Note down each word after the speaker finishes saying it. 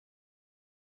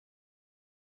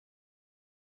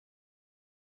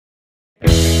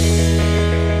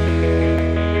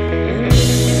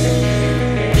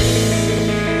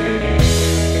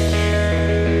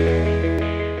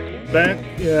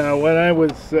when I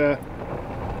was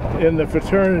in the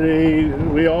fraternity,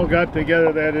 we all got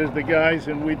together, that is the guys,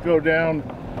 and we'd go down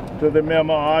to the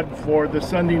Memad for the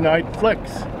Sunday night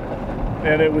flicks.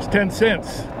 And it was 10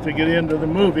 cents to get into the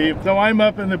movie. So I'm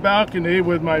up in the balcony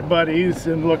with my buddies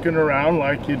and looking around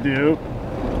like you do.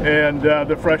 And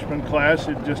the freshman class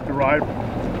had just arrived.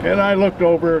 And I looked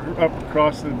over up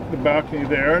across the balcony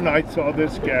there, and I saw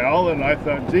this gal, and I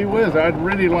thought, gee whiz, I'd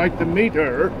really like to meet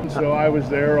her. And so I was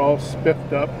there all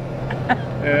spiffed up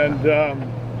and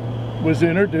was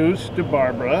introduced to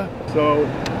Barbara. So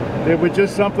it was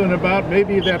just something about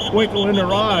maybe that twinkle in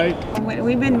her eye.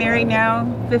 We've been married now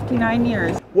 59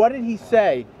 years. What did he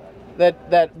say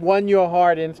that won your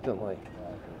heart instantly?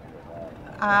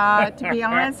 To be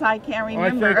honest, I can't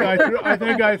remember. I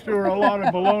think I threw her a lot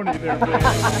of baloney there, baby.